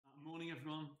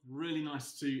everyone. Really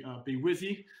nice to be with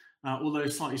you. Although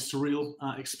slightly surreal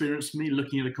experience for me,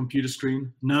 looking at a computer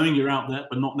screen, knowing you're out there,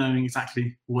 but not knowing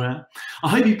exactly where. I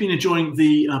hope you've been enjoying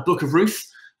the book of Ruth.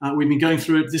 We've been going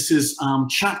through it. This is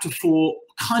chapter 4,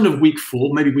 kind of week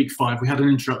 4, maybe week 5. We had an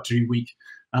introductory week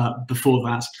before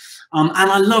that. And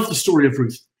I love the story of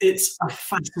Ruth. It's a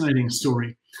fascinating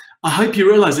story. I hope you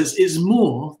realize it's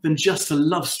more than just a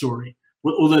love story,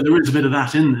 although there is a bit of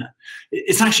that in there.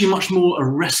 It's actually much more a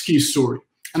rescue story.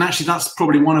 And actually, that's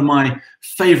probably one of my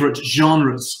favorite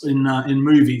genres in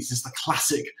movies, is the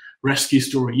classic rescue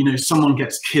story. You know, someone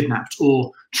gets kidnapped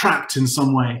or trapped in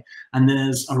some way, and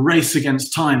there's a race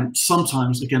against time,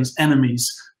 sometimes against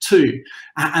enemies too.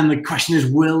 And the question is,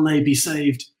 will they be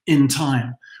saved in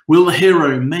time? Will the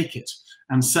hero make it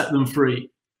and set them free?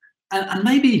 And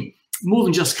maybe more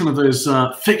than just kind of those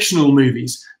fictional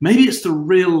movies, maybe it's the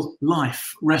real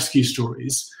life rescue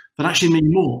stories that actually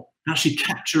mean more, actually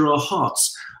capture our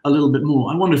hearts a little bit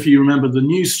more. I wonder if you remember the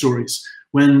news stories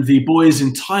when the boys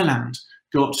in Thailand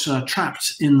got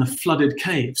trapped in the flooded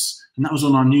caves, and that was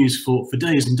on our news for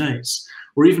days and days.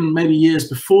 Or even maybe years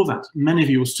before that, many of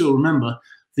you will still remember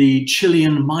the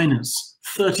Chilean miners.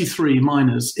 33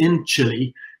 miners in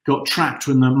Chile got trapped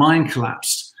when the mine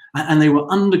collapsed, and they were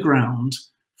underground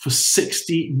for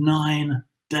 69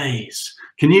 days.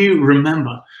 Can you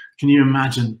remember? Can you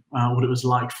imagine what it was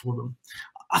like for them?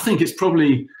 I think it's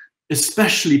probably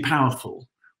especially powerful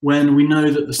when we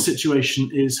know that the situation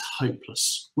is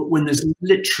hopeless, but when there's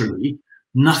literally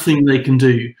nothing they can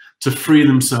do to free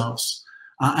themselves.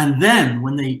 And then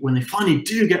when they finally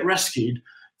do get rescued,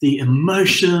 the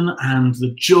emotion and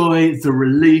the joy, the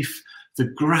relief, the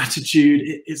gratitude,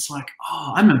 it's like,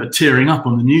 oh, I remember tearing up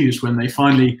on the news when they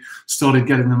finally started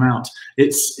getting them out.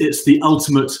 It's the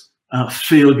ultimate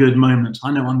feel-good moment.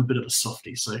 I know I'm a bit of a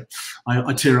softie, so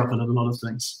I tear up at a lot of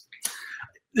things.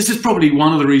 This is probably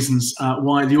one of the reasons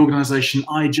why the organization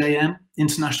IJM,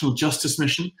 International Justice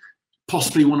Mission,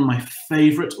 possibly one of my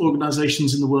favorite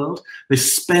organizations in the world, they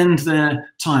spend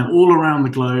their time all around the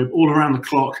globe, all around the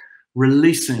clock,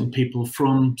 releasing people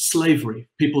from slavery,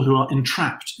 people who are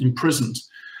entrapped, imprisoned.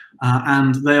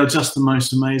 And they are just the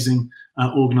most amazing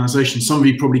organization. Some of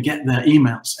you probably get their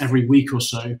emails every week or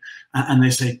so, and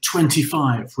they say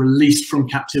 25 released from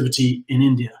captivity in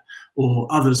India, or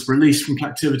others released from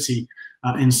captivity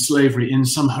in slavery in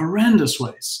some horrendous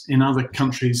ways in other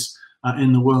countries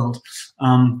in the world.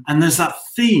 And there's that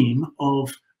theme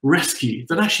of rescue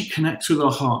that actually connects with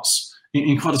our hearts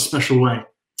in quite a special way.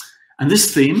 And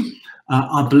this theme,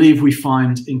 I believe we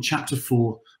find in chapter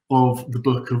 4 of the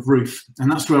book of Ruth.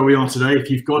 And that's where we are today. If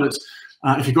you've got it,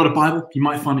 if you've got a Bible, you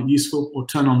might find it useful, or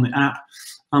turn on the app.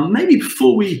 Maybe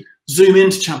before we zoom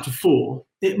into chapter 4,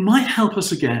 it might help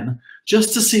us again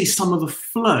just to see some of the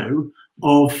flow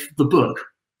of the book.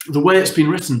 The way it's been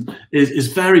written is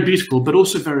very beautiful, but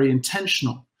also very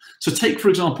intentional. So take, for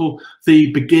example,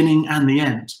 the beginning and the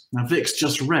end. Now, Vic's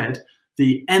just read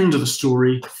the end of the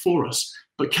story for us,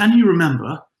 but can you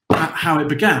remember how it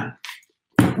began?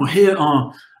 Well, here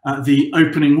are the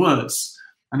opening words,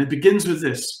 and it begins with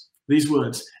these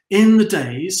words: in the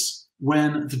days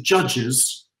when the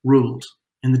judges ruled.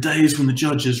 In the days when the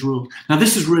judges ruled. Now,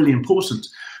 this is really important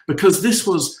because this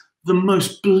was the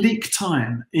most bleak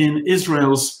time in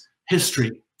Israel's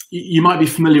history. You might be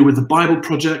familiar with the Bible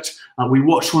Project. We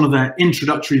watched one of their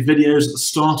introductory videos at the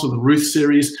start of the Ruth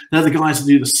series. They're the guys that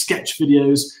do the sketch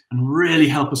videos and really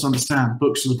help us understand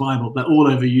books of the Bible. They're all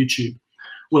over YouTube.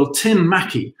 Well, Tim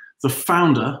Mackey, the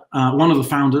founder, one of the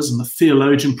founders and the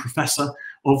theologian professor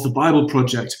of the Bible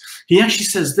Project, he actually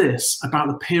says this about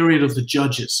the period of the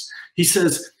judges. He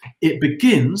says it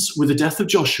begins with the death of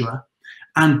Joshua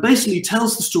and basically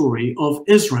tells the story of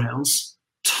Israel's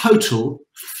total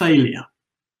failure.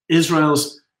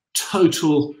 Israel's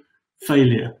total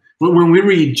failure. When we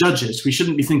read Judges, we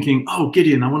shouldn't be thinking, oh,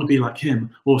 Gideon, I want to be like him.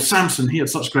 Or Samson, he had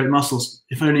such great muscles.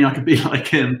 If only I could be like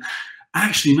him.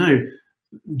 Actually, no.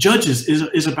 Judges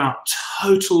is about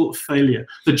total failure.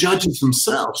 The judges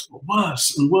themselves got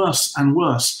worse and worse and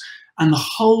worse. And the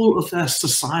whole of their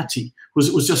society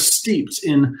was just steeped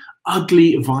in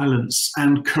ugly violence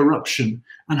and corruption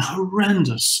and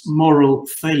horrendous moral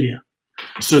failure.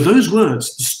 So those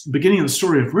words, the beginning of the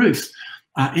story of Ruth,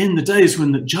 in the days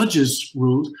when the judges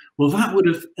ruled, well, that would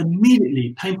have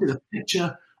immediately painted a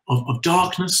picture of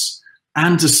darkness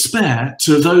and despair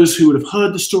to those who would have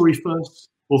heard the story first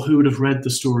or who would have read the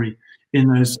story in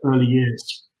those early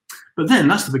years. But then,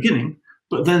 that's the beginning,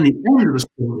 but then the end of the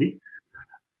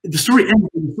story ends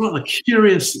with a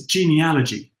curious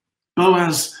genealogy.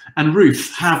 Boaz and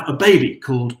Ruth have a baby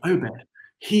called Obed.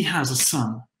 He has a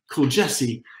son called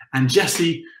Jesse, and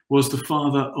Jesse was the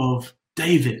father of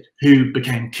David, who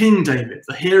became King David,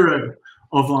 the hero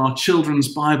of our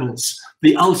children's Bibles,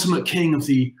 the ultimate king of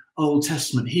the Old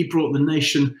Testament. He brought the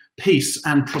nation peace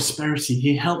and prosperity.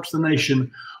 He helped the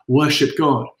nation worship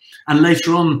God. And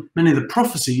later on, many of the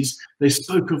prophecies, they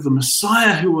spoke of the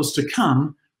Messiah who was to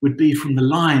come would be from the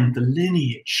line, the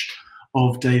lineage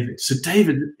of David. So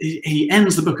David, he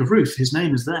ends the book of Ruth. His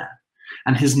name is there.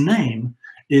 And his name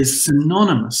is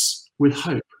synonymous with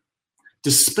hope.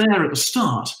 Despair at the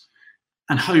start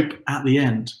and hope at the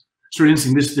end. It's really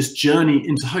interesting. This journey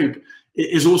into hope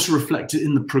is also reflected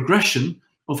in the progression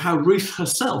of how Ruth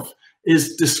herself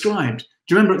is described.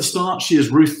 Do you remember at the start, she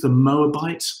is Ruth the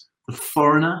Moabite, the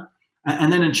foreigner?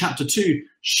 And then in chapter 2,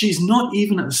 she's not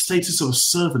even at the status of a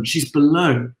servant. She's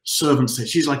below servant state.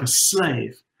 She's like a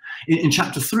slave. In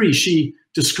chapter 3, she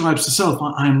describes herself,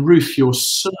 I am Ruth, your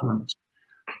servant.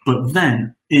 But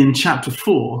then in chapter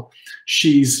 4,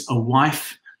 she's a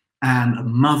wife and a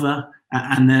mother,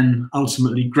 and then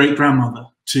ultimately great-grandmother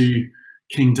to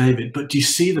King David. But do you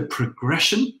see the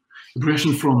progression? The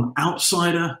progression from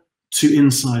outsider to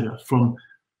insider, from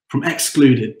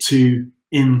excluded to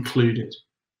included.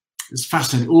 It's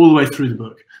fascinating all the way through the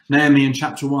book. Naomi in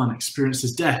chapter 1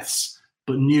 experiences deaths,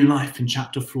 but new life in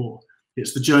chapter 4.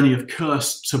 It's the journey of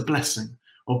curse to blessing,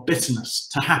 of bitterness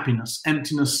to happiness,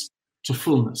 emptiness to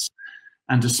fullness,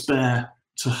 and despair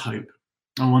to hope.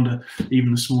 I wonder,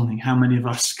 even this morning, how many of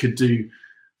us could do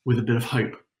with a bit of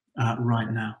hope right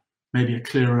now. Maybe a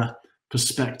clearer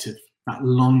perspective, that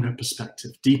longer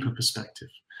perspective, deeper perspective,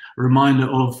 a reminder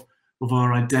of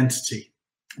our identity,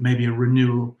 maybe a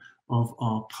renewal of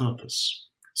our purpose.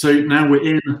 So now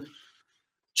we're in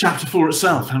chapter 4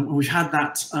 itself, and we've had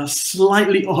that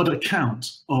slightly odd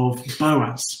account of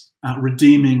Boaz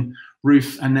redeeming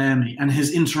Ruth and Naomi and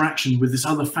his interaction with this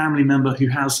other family member who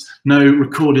has no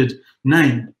recorded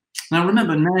name. Now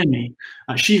remember, Naomi,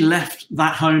 she left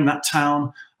that home, that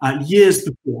town, years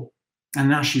before, and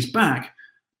now she's back,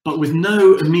 but with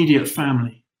no immediate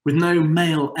family, with no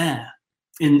male heir.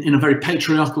 In a very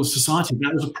patriarchal society,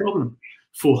 that was a problem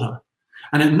for her.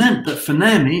 And it meant that for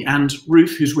Naomi and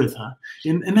Ruth, who's with her,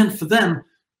 it meant for them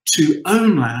to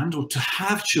own land or to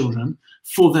have children,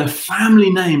 for their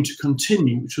family name to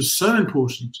continue, which was so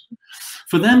important,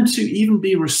 for them to even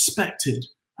be respected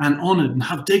and honored and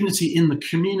have dignity in the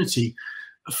community,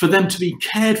 for them to be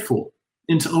cared for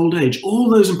into old age, all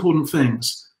those important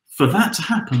things. For that to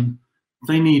happen,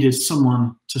 they needed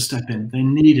someone to step in. They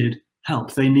needed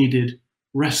help. They needed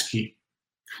rescue.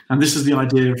 And this is the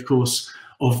idea, of course,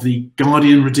 of the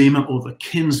guardian redeemer or the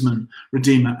kinsman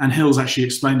redeemer. And Hills actually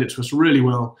explained it to us really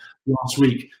well last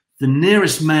week. The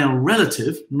nearest male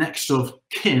relative, next of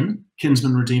kin,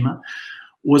 kinsman redeemer,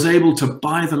 was able to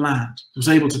buy the land, was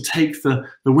able to take the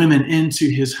women into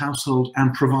his household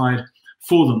and provide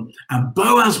for them. And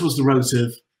Boaz was the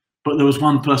relative, but there was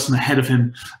one person ahead of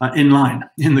him in line,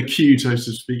 in the queue, so to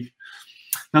speak.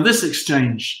 Now, this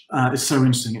exchange is so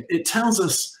interesting. It tells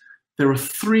us there are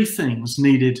 3 things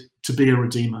needed to be a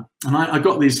redeemer. And I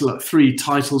got these 3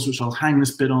 titles, which I'll hang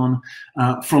this bit on,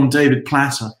 from David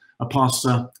Platter, a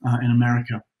pastor in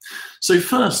America. So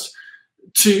first,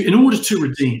 in order to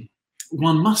redeem,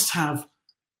 one must have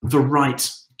the right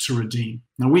to redeem.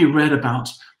 Now, we read about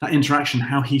that interaction,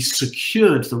 how he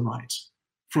secured the right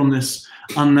from this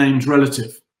unnamed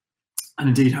relative. And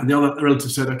indeed, the other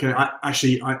relative said, okay, I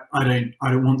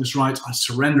don't want this right. I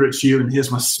surrender it to you, and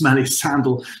here's my smelly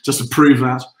sandal just to prove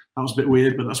that. That was a bit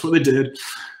weird, but that's what they did.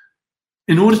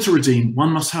 In order to redeem,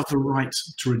 one must have the right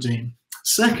to redeem.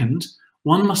 Second,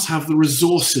 one must have the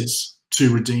resources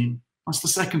to redeem. That's the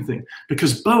second thing,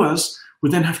 because Boaz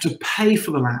would then have to pay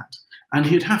for the land, and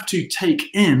he'd have to take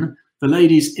in the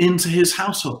ladies into his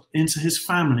household, into his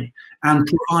family, and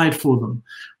provide for them.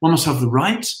 One must have the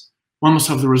right, one must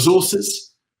have the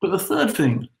resources, but the third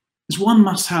thing is one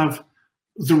must have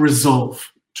the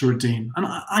resolve to redeem. And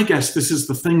I guess this is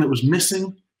the thing that was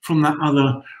missing from that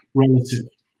other relative,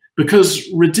 because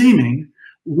redeeming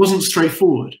wasn't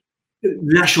straightforward.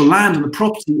 The actual land and the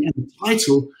property and the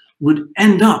title would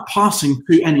end up passing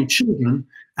to any children,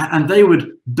 and they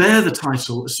would bear the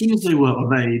title as soon as they were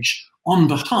of age on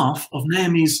behalf of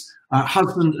Naomi's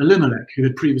husband Elimelech, who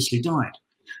had previously died.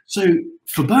 So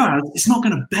for Boaz, it's not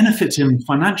going to benefit him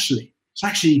financially. It's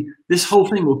actually, this whole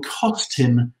thing will cost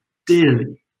him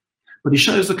dearly. But he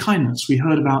shows the kindness we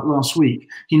heard about last week.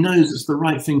 He knows it's the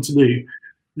right thing to do.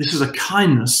 This is a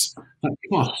kindness that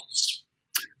costs.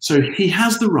 So he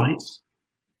has the right,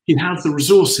 he has the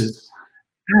resources,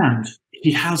 and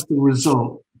he has the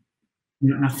resolve.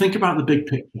 Now think about the big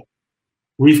picture.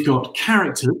 We've got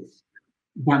characters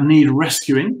that need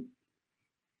rescuing.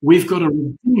 We've got a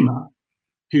redeemer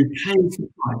who pays the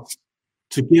price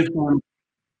to give them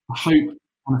a hope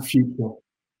and a future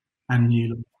and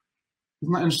new life.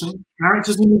 Isn't that interesting?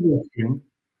 Characters in the rescuing,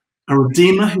 a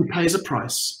redeemer who pays a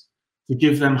price to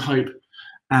give them hope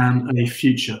and a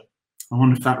future. I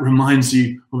wonder if that reminds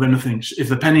you of anything. If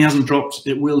the penny hasn't dropped,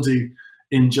 it will do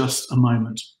in just a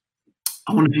moment.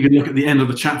 I wonder if you could look at the end of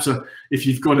the chapter, if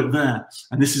you've got it there.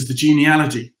 And this is the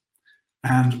genealogy.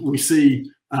 And we see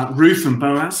Ruth and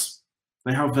Boaz.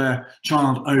 They have their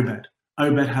child Obed.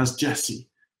 Obed has Jesse.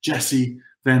 Jesse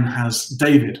then has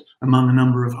David, among a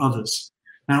number of others.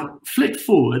 Now, flick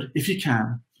forward, if you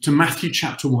can, to Matthew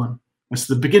chapter 1. That's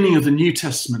the beginning of the New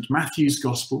Testament, Matthew's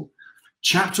Gospel,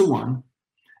 chapter 1.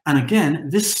 And again,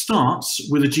 this starts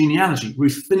with a genealogy.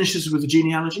 Ruth finishes with a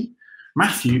genealogy.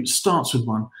 Matthew starts with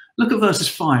one. Look at verses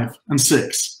 5 and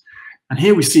 6. And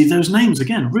here we see those names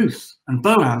again, Ruth and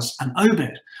Boaz and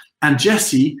Obed and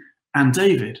Jesse and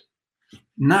David.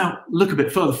 Now, look a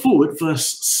bit further forward,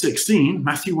 verse 16,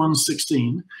 Matthew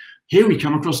 1:16. Here we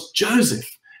come across Joseph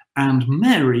and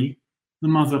Mary, the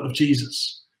mother of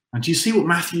Jesus. And do you see what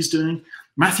Matthew's doing?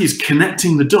 Matthew's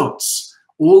connecting the dots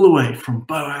all the way from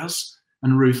Boaz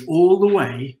and Ruth all the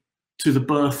way to the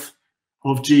birth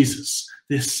of Jesus.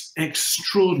 This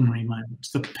extraordinary moment,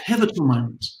 the pivotal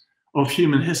moment of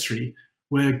human history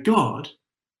where God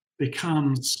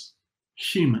becomes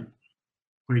human,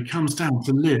 where he comes down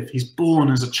to live. He's born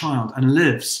as a child and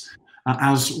lives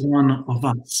as one of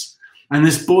us. And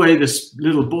this boy, this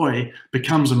little boy,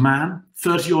 becomes a man.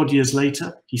 30 odd years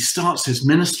later, he starts his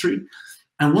ministry.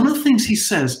 And one of the things he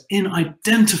says in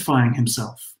identifying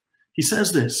himself, he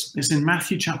says this, it's in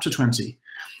Matthew chapter 20.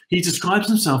 He describes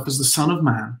himself as the Son of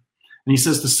Man. And he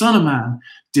says, the Son of Man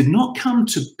did not come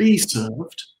to be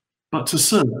served, but to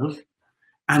serve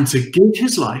and to give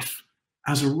his life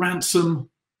as a ransom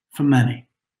for many.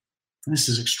 And this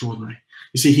is extraordinary.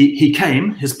 You see, he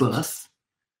came, his birth,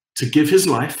 to give his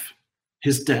life,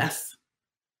 his death,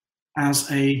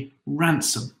 as a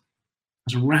ransom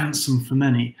for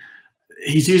many.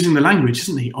 He's using the language,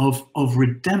 isn't he, of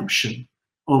redemption,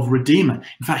 of redeemer.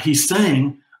 In fact, he's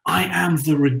saying, I am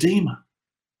the redeemer.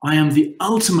 I am the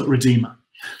ultimate redeemer.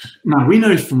 Now, we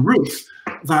know from Ruth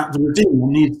that the redeemer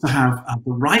needs to have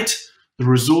the right, the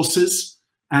resources,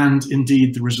 and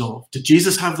indeed the resolve. Did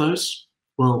Jesus have those?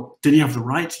 Well, did he have the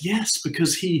right? Yes,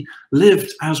 because he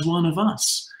lived as one of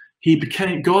us.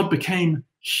 God became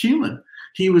human.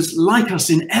 He was like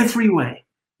us in every way,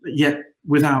 yet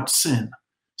without sin.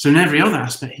 So in every other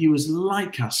aspect, he was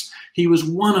like us. He was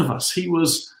one of us. He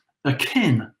was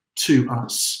akin to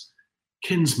us,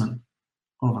 kinsman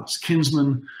of us,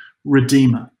 kinsman,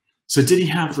 redeemer. So did he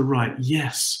have the right?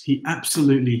 Yes, he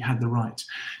absolutely had the right.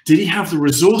 Did he have the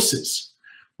resources?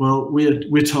 Well,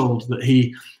 we're told that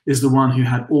he is the one who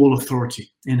had all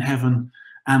authority in heaven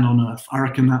and on earth. I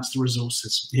reckon that's the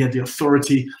resources. He had the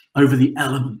authority over the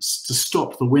elements, to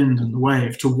stop the wind and the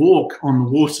wave, to walk on the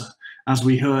water, as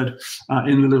we heard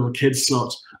in the little kids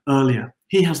slot earlier.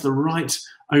 He has the right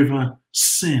over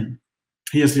sin.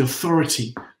 He has the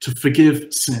authority to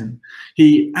forgive sin.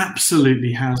 He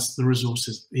absolutely has the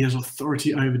resources. He has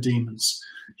authority over demons.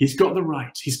 He's got the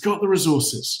right. He's got the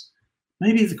resources.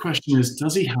 Maybe the question is,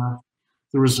 does he have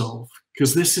the resolve?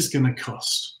 Because this is going to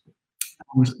cost.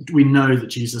 And we know that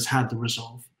Jesus had the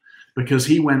resolve because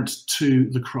he went to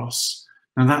the cross.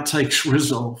 Now that takes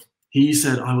resolve. He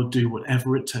said, I will do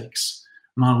whatever it takes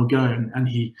and I will go. And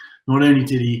he, not only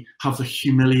did he have the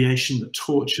humiliation, the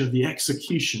torture, the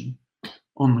execution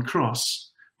on the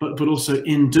cross, but also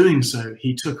in doing so,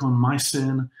 he took on my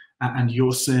sin and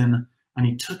your sin, and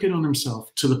he took it on himself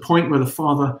to the point where the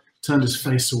Father turned his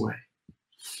face away.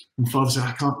 And the Father said,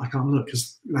 I can't look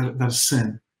because that is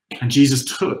sin. And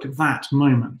Jesus took that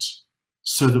moment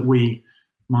so that we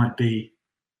might be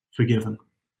forgiven.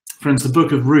 Friends, the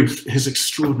book of Ruth is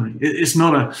extraordinary. It's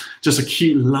not just a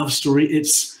cute love story.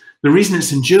 It's the reason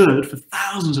it's endured for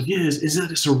thousands of years is that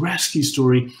it's a rescue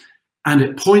story, and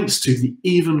it points to the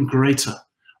even greater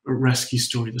rescue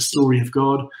story, the story of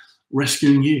God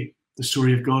rescuing you, the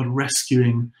story of God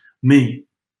rescuing me.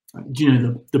 You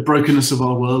know, the brokenness of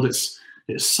our world, it's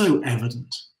so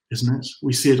evident, isn't it?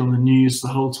 We see it on the news the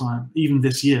whole time. Even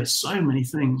this year, so many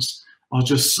things are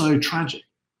just so tragic.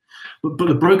 But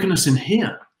the brokenness in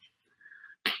here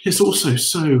is also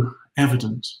so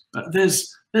evident.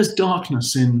 There's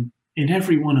darkness in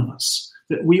every one of us.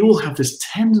 That we all have this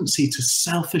tendency to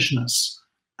selfishness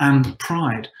and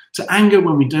pride, to anger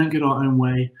when we don't get our own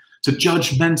way, to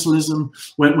judgmentalism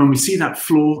when we see that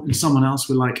flaw in someone else.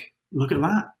 We're like, look at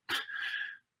that.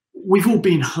 We've all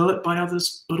been hurt by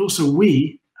others, but also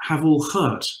we have all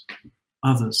hurt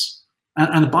others.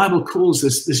 And the Bible calls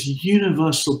this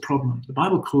universal problem. The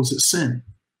Bible calls it sin.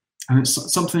 And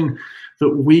it's something that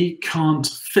we can't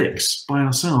fix by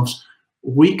ourselves.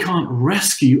 We can't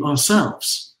rescue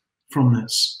ourselves from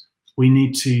this. We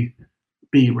need to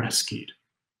be rescued.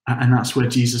 And that's where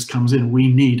Jesus comes in. We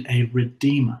need a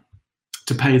redeemer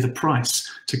to pay the price,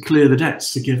 to clear the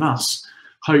debts, to give us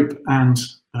hope and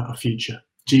a future.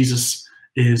 Jesus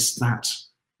is that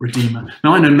redeemer.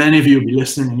 Now, I know many of you will be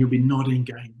listening and you'll be nodding,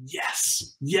 going,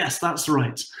 yes, yes, that's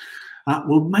right.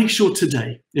 Well, make sure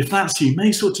today, if that's you,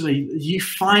 make sure today you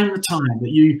find the time,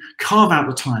 that you carve out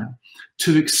the time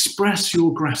to express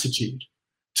your gratitude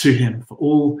to him for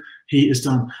all he has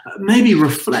done. Maybe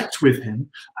reflect with him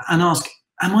and ask,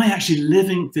 am I actually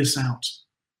living this out?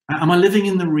 Am I living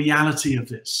in the reality of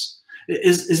this?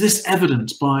 Is this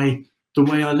evident by the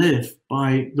way I live,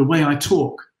 by the way I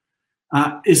talk?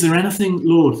 Is there anything,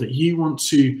 Lord, that you want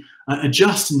to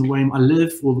adjust in the way I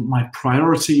live or my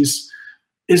priorities?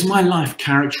 Is my life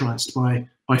characterized by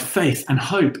faith and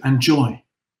hope and joy?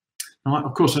 Now,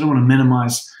 of course, I don't want to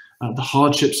minimize the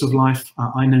hardships of life.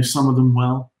 I know some of them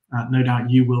well. No doubt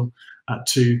you will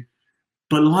too.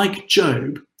 But like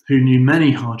Job, who knew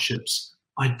many hardships,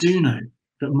 I do know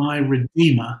that my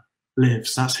Redeemer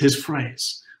lives. That's his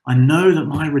phrase. I know that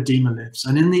my Redeemer lives.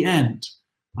 And in the end,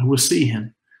 I will see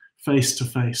him face to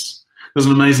face. There's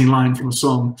an amazing line from a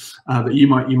song that you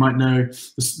might know.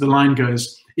 The line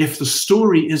goes, if the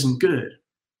story isn't good,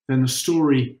 then the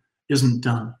story isn't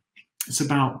done. It's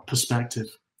about perspective.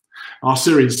 Our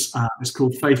series is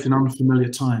called Faith in Unfamiliar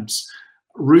Times.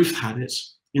 Ruth had it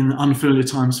in the unfamiliar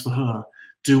times for her.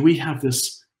 Do we have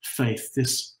this faith,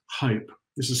 this hope?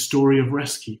 This is a story of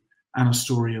rescue and a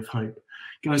story of hope.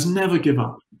 Guys, never give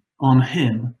up on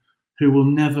him who will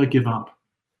never give up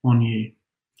on you.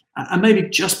 And maybe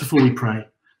just before we pray,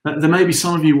 there may be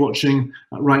some of you watching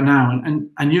right now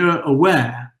and you're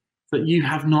aware that you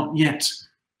have not yet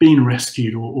been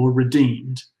rescued or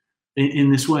redeemed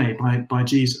in this way by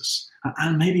Jesus.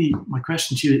 And maybe my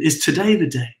question to you is today the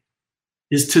day?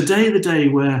 Is today the day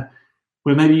where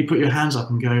maybe you put your hands up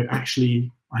and go,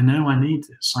 actually, I know I need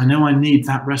this. I know I need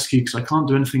that rescue because I can't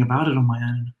do anything about it on my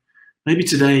own. Maybe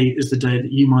today is the day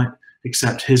that you might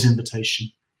accept his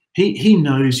invitation. He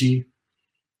knows you.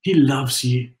 He loves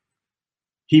you.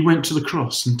 He went to the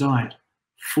cross and died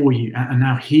for you. And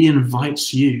now he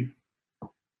invites you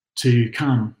to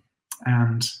come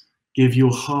and give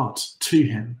your heart to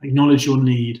him. Acknowledge your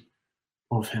need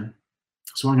of him.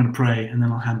 So I'm going to pray and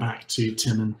then I'll hand back to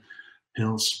Tim and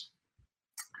Hills.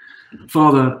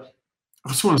 Father, I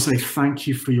just want to say thank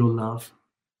you for your love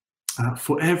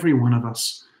for every one of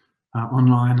us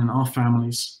online and our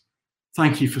families.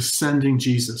 Thank you for sending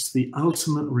Jesus, the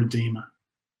ultimate Redeemer,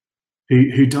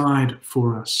 who died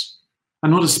for us.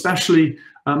 And not especially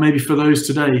maybe for those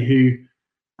today who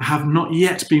have not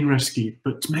yet been rescued,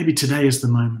 but maybe today is the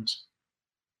moment.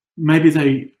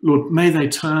 Maybe Lord, may they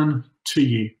turn to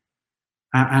you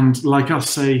and like us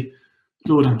say,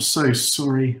 Lord, I'm so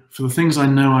sorry for the things I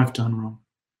know I've done wrong.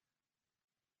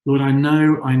 Lord, I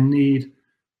know I need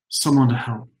someone to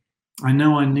help. I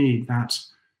know I need that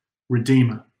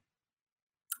Redeemer.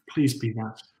 Please be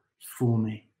that for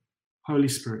me. Holy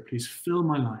Spirit, please fill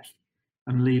my life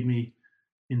and lead me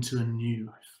into a new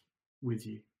life with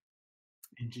you.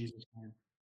 In Jesus' name.